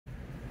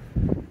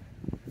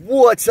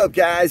What's up,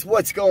 guys?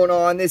 What's going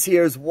on? This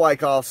here's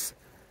Wykoffs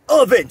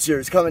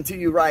Adventures coming to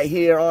you right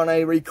here on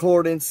a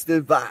recordings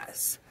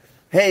device.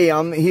 Hey,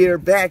 I'm here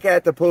back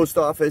at the post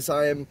office.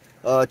 I am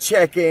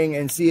checking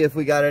and see if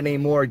we got any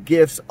more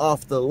gifts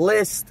off the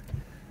list.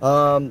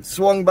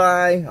 Swung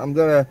by. I'm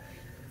gonna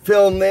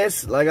film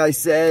this. Like I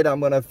said, I'm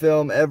gonna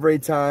film every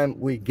time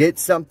we get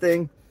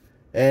something,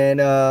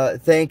 and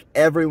thank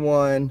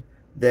everyone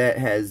that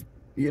has,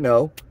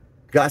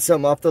 got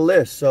something off the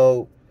list.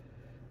 So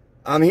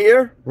I'm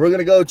here. We're going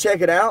to go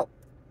check it out.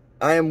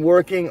 I am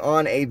working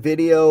on a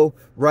video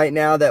right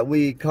now that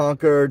we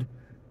conquered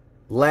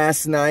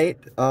last night,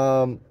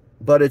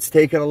 but it's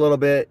taken a little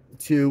bit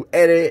to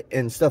edit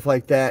and stuff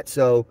like that.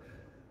 So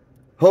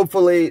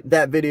hopefully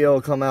that video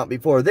will come out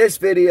before this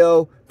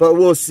video, but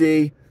we'll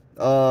see.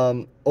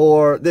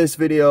 Or this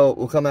video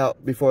will come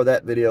out before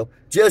that video.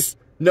 Just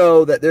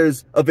know that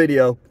there's a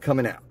video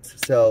coming out.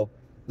 So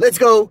let's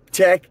go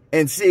check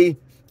and see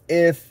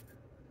if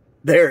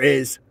there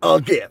is a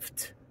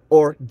gift,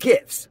 or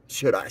gifts,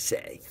 should I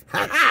say.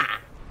 Ha ha!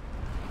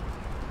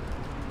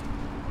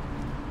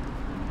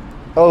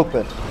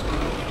 Open.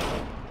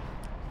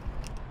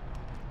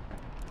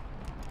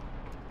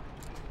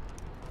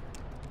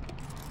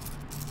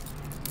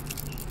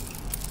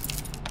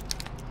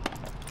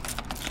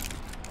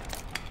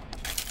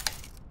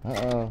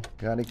 Uh-oh,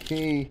 got a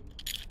key,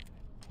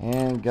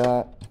 and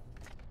got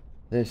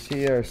this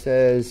here,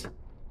 says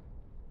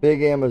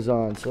Big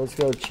Amazon. So let's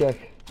go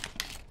check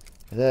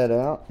that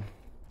out.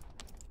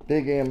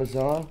 Big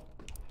Amazon.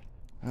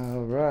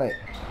 All right,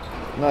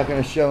 I'm not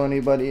going to show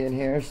anybody in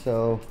here,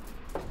 so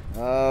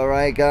all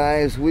right,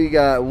 guys, we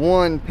got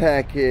one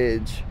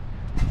package,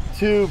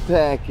 two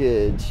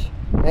package,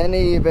 and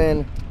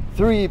even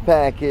three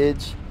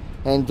package.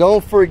 And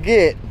don't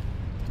forget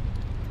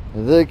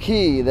the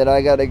key that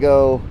I got to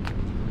go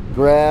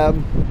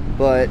grab.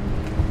 But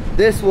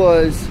this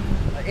was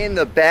in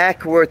the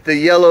back with the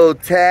yellow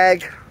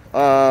tag.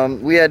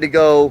 We had to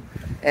go,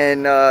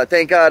 and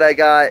thank God I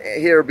got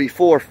here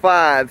before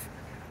 5,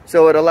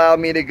 so it allowed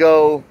me to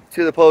go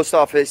to the post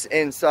office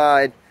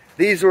inside.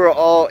 These were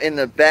all in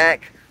the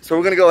back, so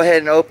we're gonna go ahead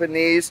and open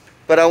these,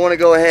 but I want to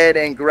go ahead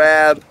and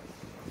grab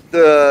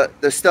the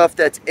stuff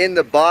that's in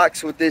the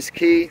box with this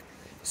key.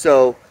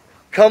 So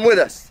come with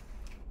us.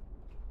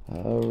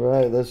 All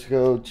right, let's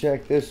go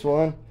check this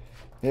one.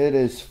 It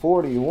is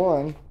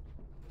 41.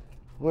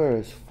 Where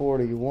is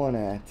 41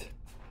 at?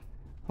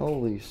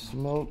 Holy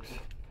smokes.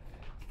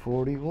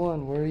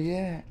 41, where are you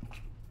at?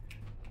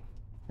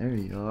 There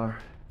you are.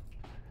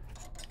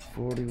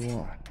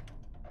 41.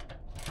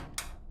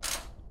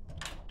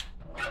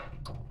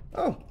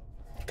 Oh,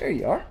 there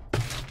you are.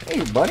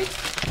 Hey, buddy.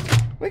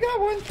 We got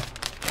one.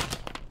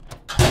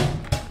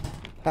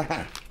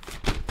 Haha.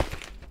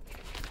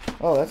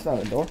 Oh, that's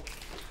not a door.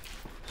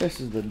 This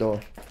is the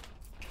door.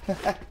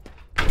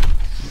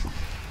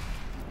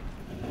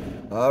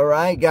 All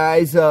right,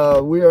 guys.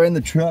 We are in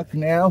the truck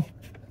now.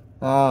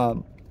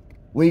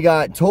 We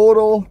got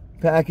total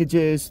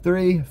packages,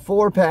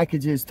 4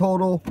 packages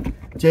total.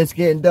 Just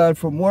getting done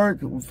from work.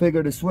 We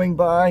figured to swing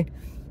by,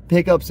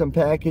 pick up some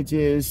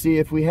packages, see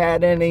if we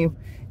had any.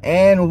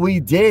 And we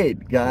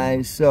did,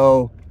 guys.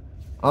 So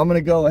I'm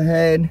going to go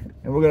ahead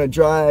and we're going to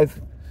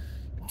drive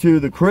to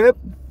the crib.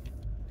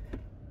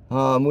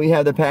 We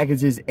have the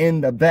packages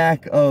in the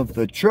back of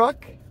the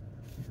truck.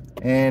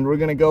 And we're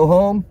going to go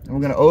home and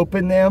we're going to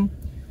open them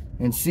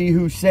and see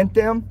who sent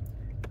them.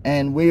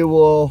 And we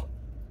will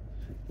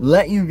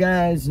let you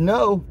guys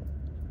know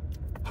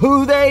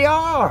who they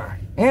are.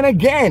 And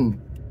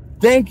again,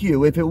 thank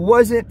you. If it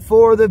wasn't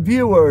for the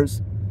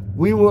viewers,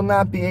 we will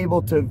not be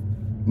able to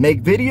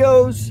make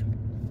videos,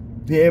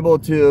 be able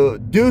to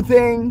do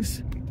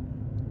things,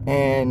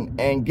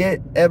 and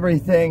get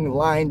everything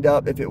lined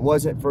up if it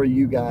wasn't for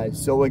you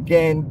guys. So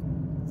again,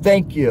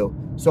 thank you.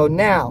 So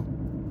now,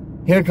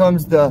 here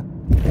comes the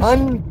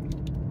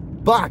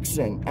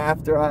unboxing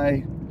after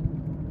I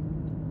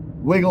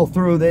wiggle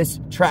through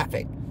this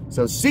traffic.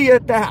 So see you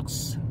at the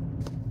house.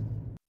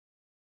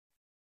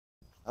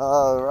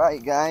 All right,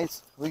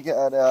 guys, we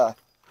got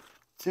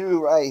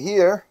 2 right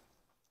here.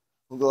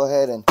 We'll go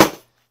ahead and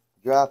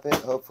drop it.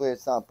 Hopefully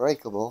it's not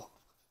breakable.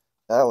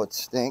 That would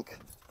stink.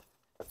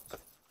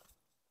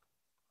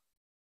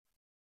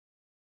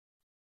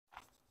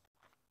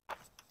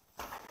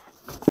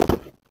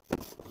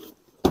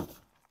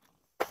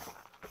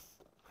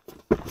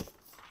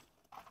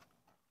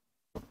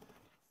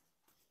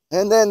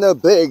 And then the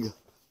big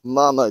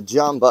Mama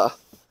Jamba.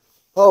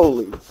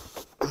 Holy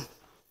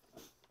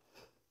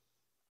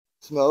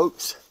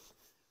smokes.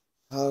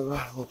 All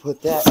right, we'll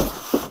put that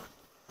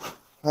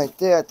right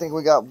there. I think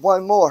we got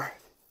one more.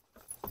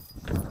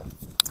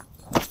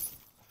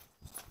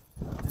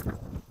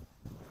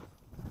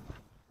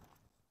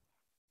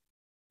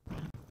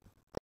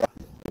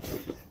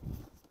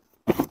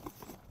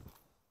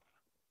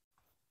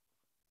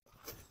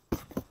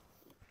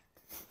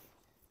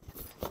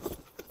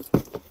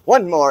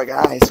 One more,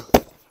 guys.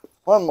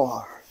 One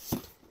more.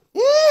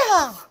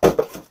 Yeah!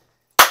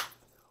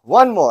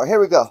 One more. Here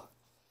we go.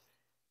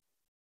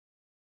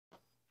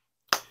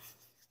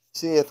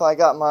 see if I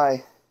got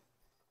my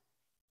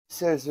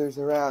scissors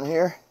around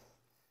here.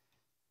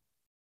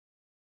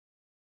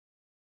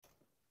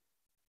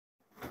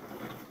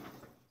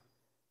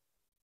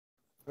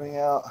 Bring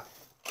out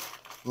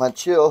my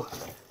chill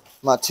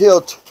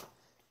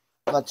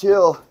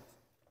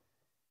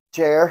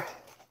chair.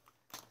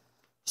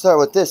 Start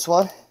with this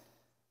one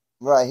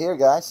right here,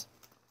 guys.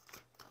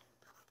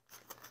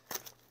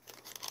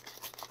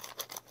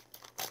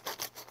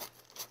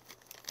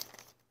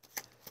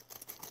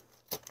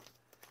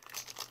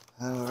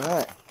 All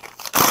right.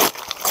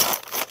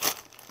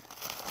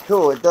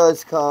 Cool. It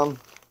does come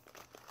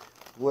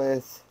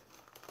with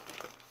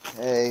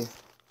a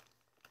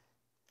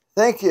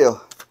thank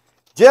you.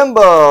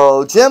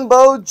 Jimbo.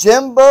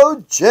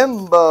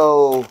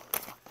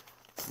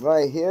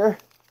 Right here.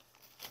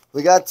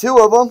 We got 2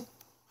 of them.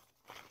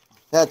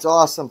 That's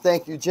awesome.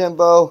 Thank you,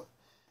 Jimbo,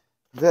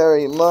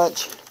 very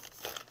much.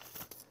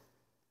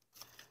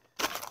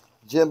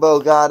 Jimbo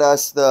got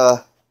us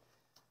the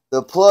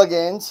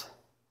plugins.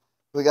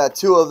 We got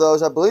 2 of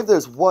those. I believe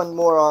there's 1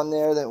 more on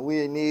there that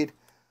we need.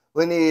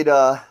 We need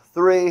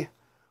 3.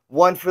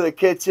 1 for the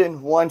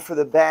kitchen, 1 for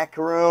the back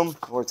room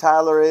where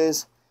Tyler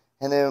is,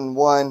 and then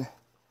 1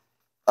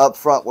 up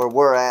front where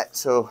we're at.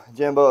 So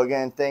Jimbo,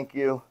 again, thank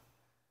you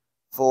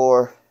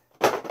for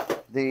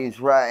these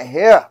right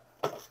here.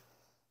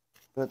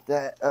 Put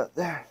that up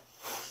there.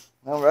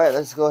 All right,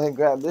 let's go ahead and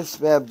grab this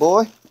bad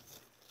boy.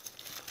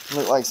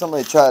 Look like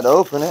somebody tried to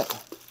open it.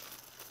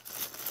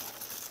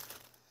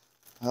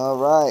 All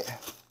right.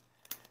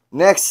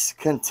 Next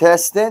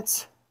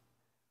contestant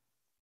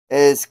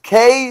is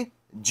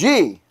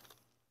KG.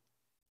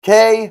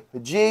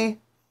 KG,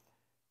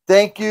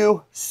 thank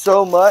you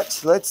so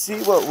much. Let's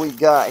see what we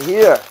got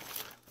here.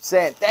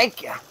 Saying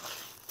thank you.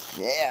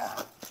 Yeah.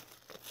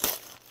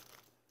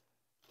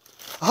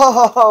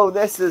 Oh,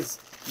 this is,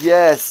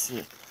 yes,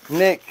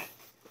 Nick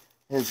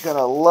is going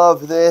to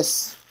love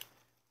this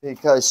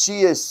because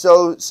she is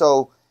so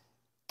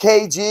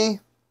KG,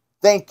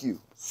 thank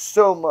you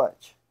so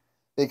much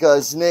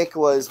because Nick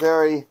was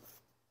very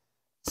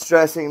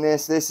stressing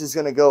this. This is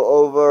going to go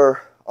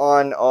over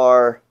on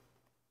our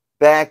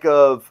back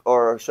of,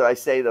 or should I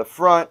say the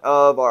front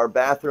of our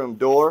bathroom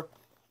door.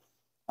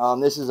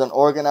 This is an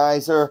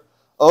organizer,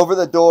 over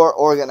the door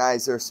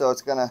organizer, so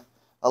it's going to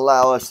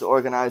allow us to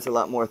organize a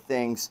lot more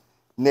things.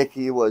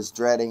 Nikki was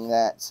dreading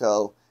that,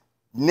 so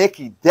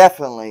Nikki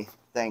definitely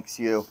thanks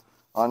you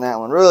on that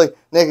one. Really,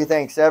 Nikki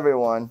thanks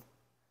everyone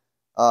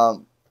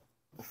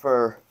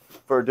for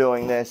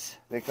doing this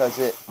because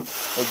it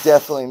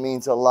definitely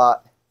means a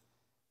lot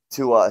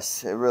to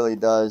us. It really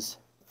does.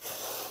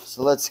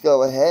 So let's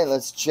go ahead.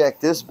 Let's check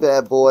this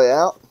bad boy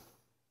out.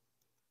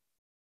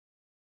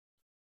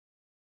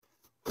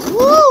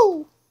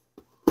 Woo!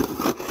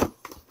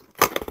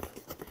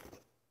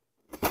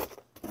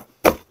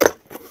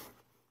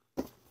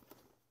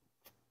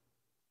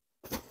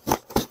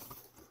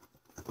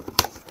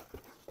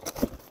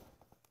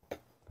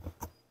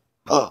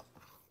 Oh.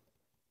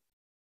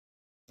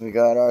 We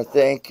got our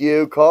thank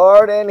you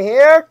card in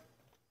here.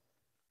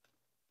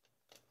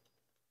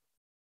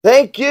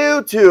 Thank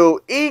you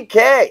to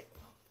EK.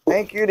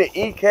 Thank you to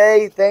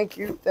EK. Thank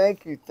you,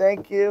 thank you,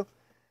 thank you.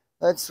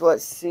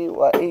 Let's see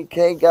what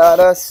EK got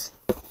us.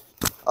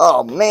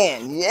 Oh,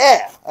 man,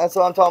 yeah. That's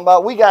what I'm talking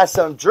about. We got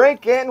some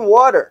drinking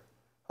water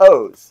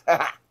hose.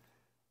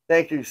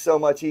 Thank you so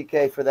much,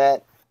 EK, for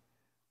that.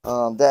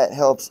 That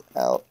helps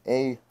out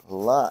a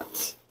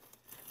lot.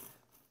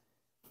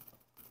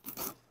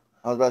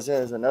 I was about to say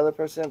there's another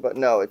person, but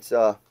no, it's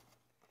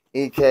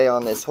EK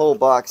on this whole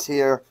box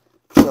here.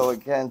 So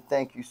again,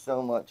 thank you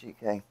so much,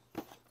 EK.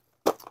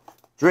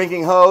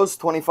 Drinking hose,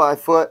 25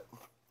 foot.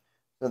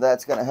 So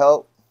that's going to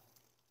help.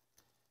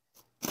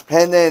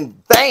 And then,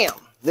 bam!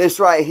 This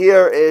right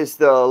here is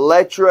the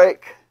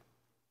electric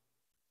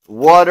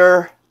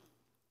water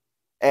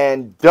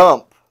and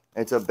dump.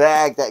 It's a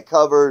bag that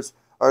covers,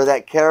 or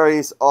that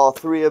carries all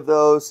 3 of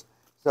those.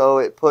 So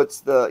it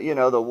puts the,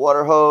 the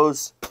water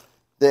hose,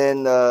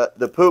 then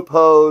the poop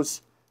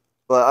hose.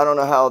 But I don't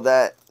know how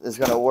that is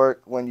going to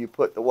work when you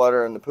put the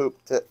water and the poop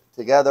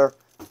together.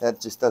 That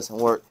just doesn't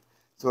work.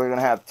 So we're going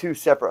to have 2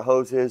 separate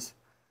hoses.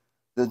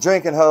 The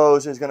drinking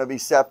hose is going to be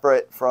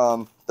separate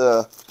from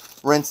the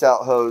rinse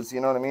out hose. You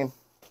know what I mean?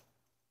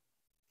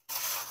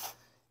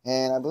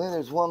 And I believe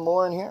there's 1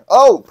 more in here.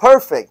 Oh,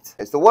 perfect.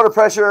 It's the water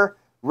pressure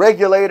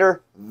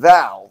regulator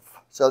valve.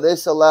 So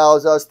this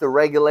allows us to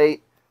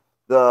regulate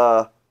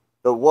the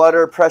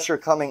water pressure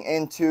coming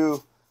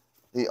into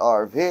the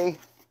RV.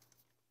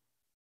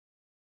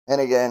 And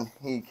again,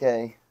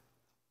 EK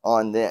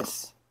on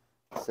this.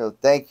 So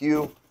thank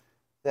you,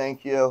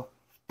 thank you,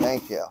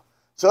 thank you.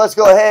 So let's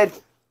go ahead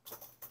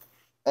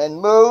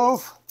and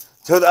move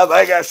to the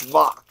biggest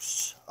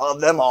box of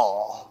them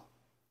all.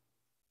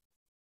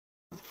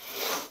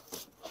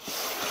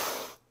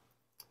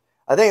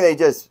 I think they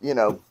just,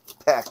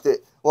 packed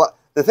it. Well,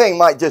 the thing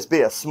might just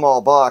be a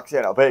small box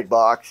in a big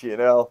box,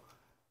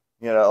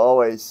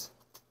 always,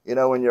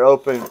 when you're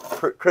opening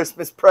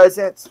Christmas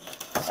presents.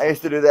 I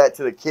used to do that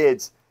to the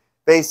kids.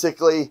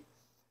 Basically,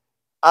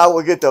 I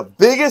would get the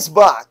biggest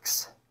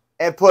box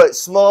and put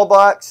small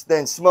box,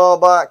 then small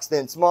box,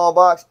 then small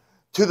box,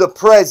 to the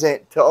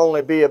present to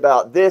only be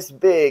about this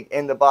big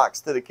in the box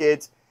to the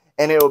kids,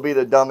 and it will be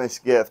the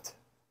dumbest gift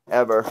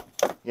ever.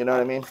 You know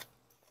what I mean?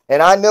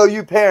 And I know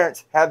you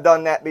parents have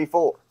done that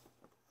before.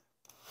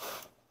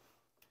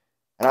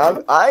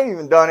 And I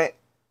even done it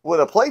with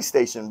a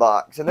PlayStation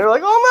box. And they're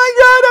like, oh my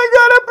God, I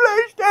got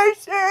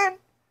a PlayStation.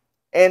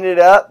 Ended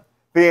up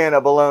being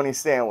a bologna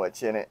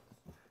sandwich in it.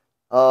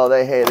 Oh,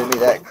 they hated me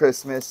that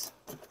Christmas.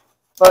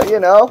 But, you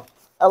know,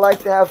 I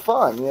like to have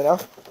fun, you know.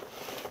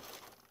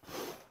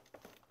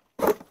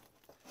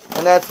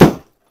 And that's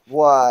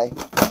why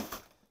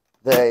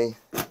they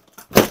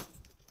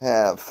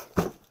have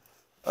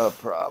a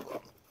problem.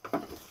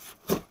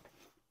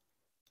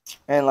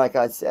 And like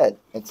I said,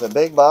 it's a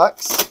big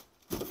box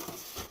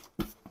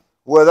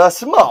with a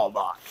small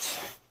box.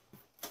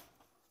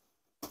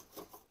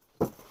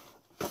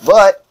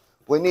 But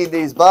we need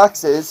these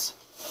boxes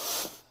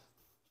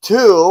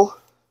to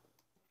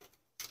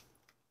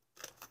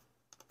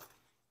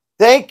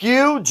thank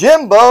you,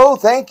 Jimbo.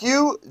 Thank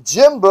you,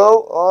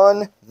 Jimbo,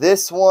 on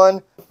this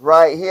one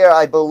right here.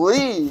 I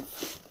believe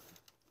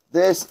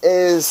this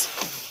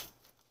is,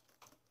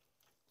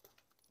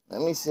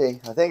 let me see.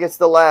 I think it's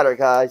the ladder,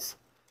 guys.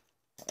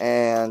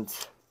 And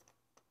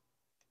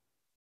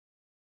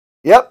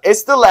yep,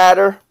 it's the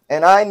ladder.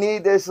 And I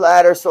need this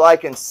ladder so I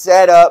can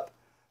set up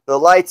the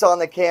lights on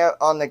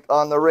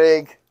the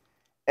rig.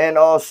 And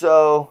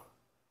also,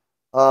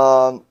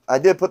 I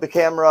did put the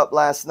camera up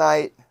last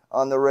night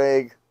on the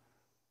rig.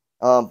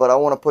 But I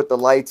want to put the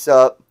lights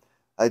up.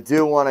 I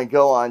do want to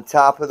go on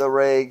top of the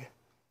rig.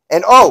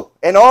 And oh,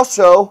 and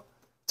also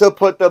to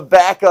put the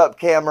backup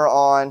camera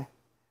on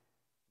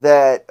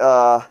that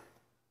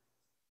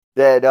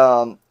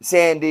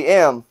Sandy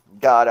M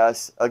got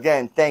us.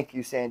 Again, thank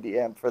you, Sandy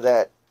M, for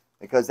that,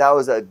 because that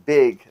was a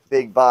big,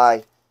 big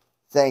buy.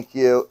 Thank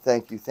you,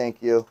 thank you,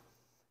 thank you.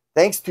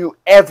 Thanks to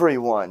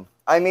everyone.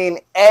 I mean,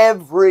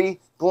 every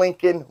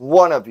blinking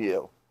one of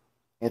you.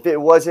 If it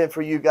wasn't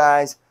for you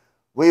guys,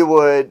 we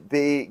would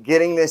be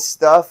getting this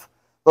stuff,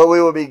 but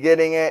we would be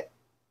getting it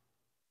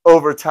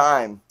over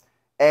time.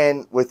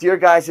 And with your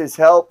guys'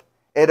 help,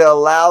 it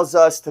allows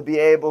us to be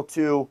able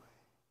to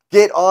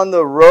get on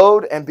the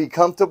road and be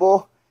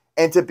comfortable,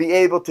 and to be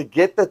able to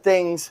get the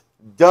things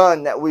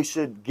done that we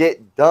should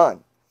get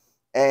done.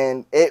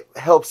 And it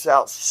helps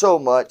out so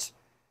much,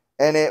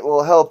 and it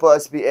will help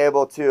us be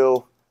able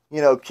to,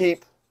 you know,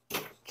 keep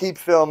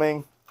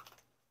filming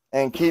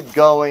and keep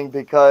going,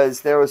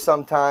 because there were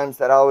some times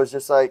that I was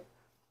just like,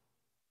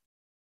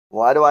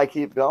 why do I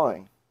keep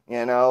going?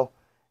 You know?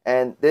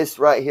 And this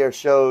right here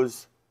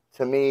shows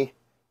to me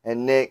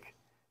and Nick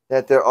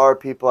that there are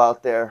people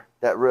out there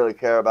that really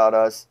care about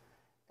us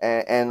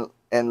and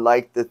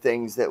like the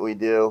things that we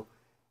do.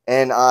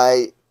 And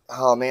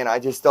oh man, I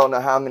just don't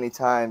know how many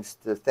times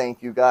to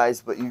thank you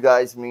guys, but you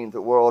guys mean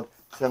the world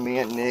to me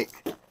and Nick.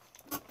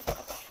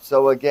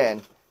 So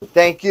again,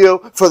 thank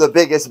you for the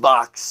biggest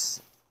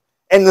box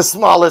and the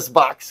smallest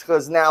box,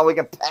 because now we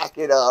can pack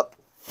it up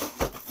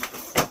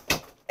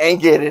and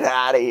get it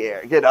out of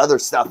here. Get other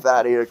stuff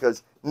out of here,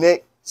 because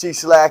Nick, she's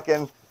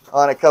slacking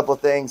on a couple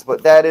things.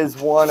 But that is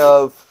one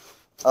of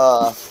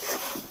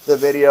the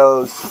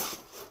videos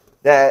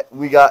that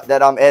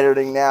I'm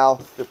editing now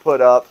to put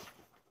up,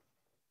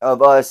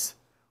 of us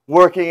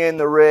working in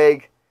the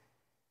rig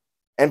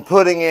and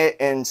putting it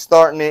and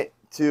starting it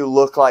to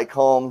look like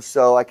home.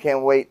 So I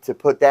can't wait to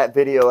put that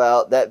video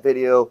out. That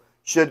video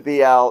should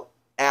be out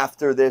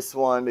after this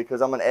one,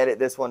 because I'm going to edit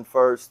this one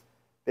first,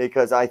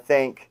 because I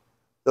think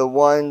the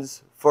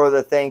ones for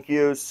the thank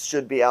yous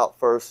should be out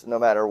first no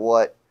matter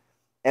what.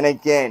 And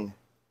again,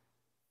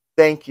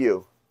 thank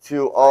you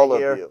to all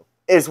of you.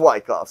 Is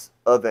Wykoffs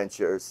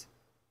Adventures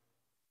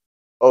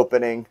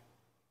opening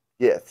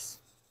gifts.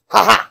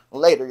 Haha!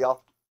 Later,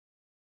 y'all.